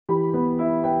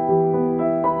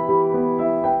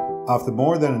After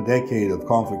more than a decade of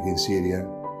conflict in Syria,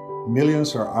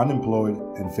 millions are unemployed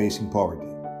and facing poverty.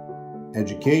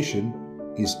 Education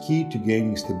is key to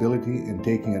gaining stability and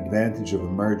taking advantage of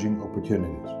emerging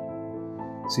opportunities.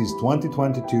 Since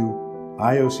 2022,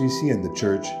 IOCC and the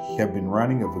Church have been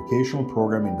running a vocational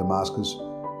program in Damascus,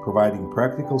 providing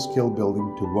practical skill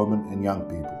building to women and young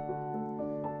people.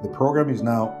 The program is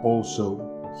now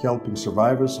also helping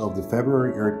survivors of the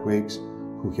February earthquakes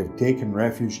who have taken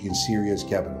refuge in Syria's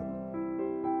capital.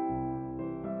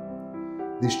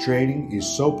 This training is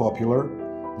so popular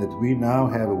that we now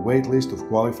have a wait list of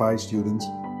qualified students,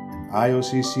 and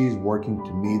IOCC is working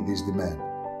to meet this demand.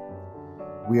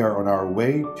 We are on our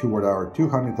way toward our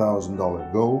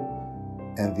 $200,000 goal,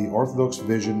 and the Orthodox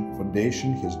Vision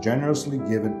Foundation has generously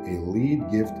given a lead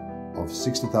gift of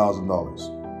 $60,000.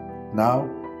 Now,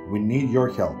 we need your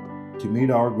help to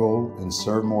meet our goal and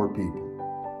serve more people.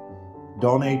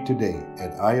 Donate today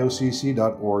at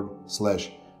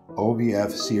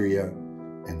iocc.org/OVF Syria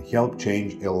and help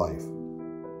change a life.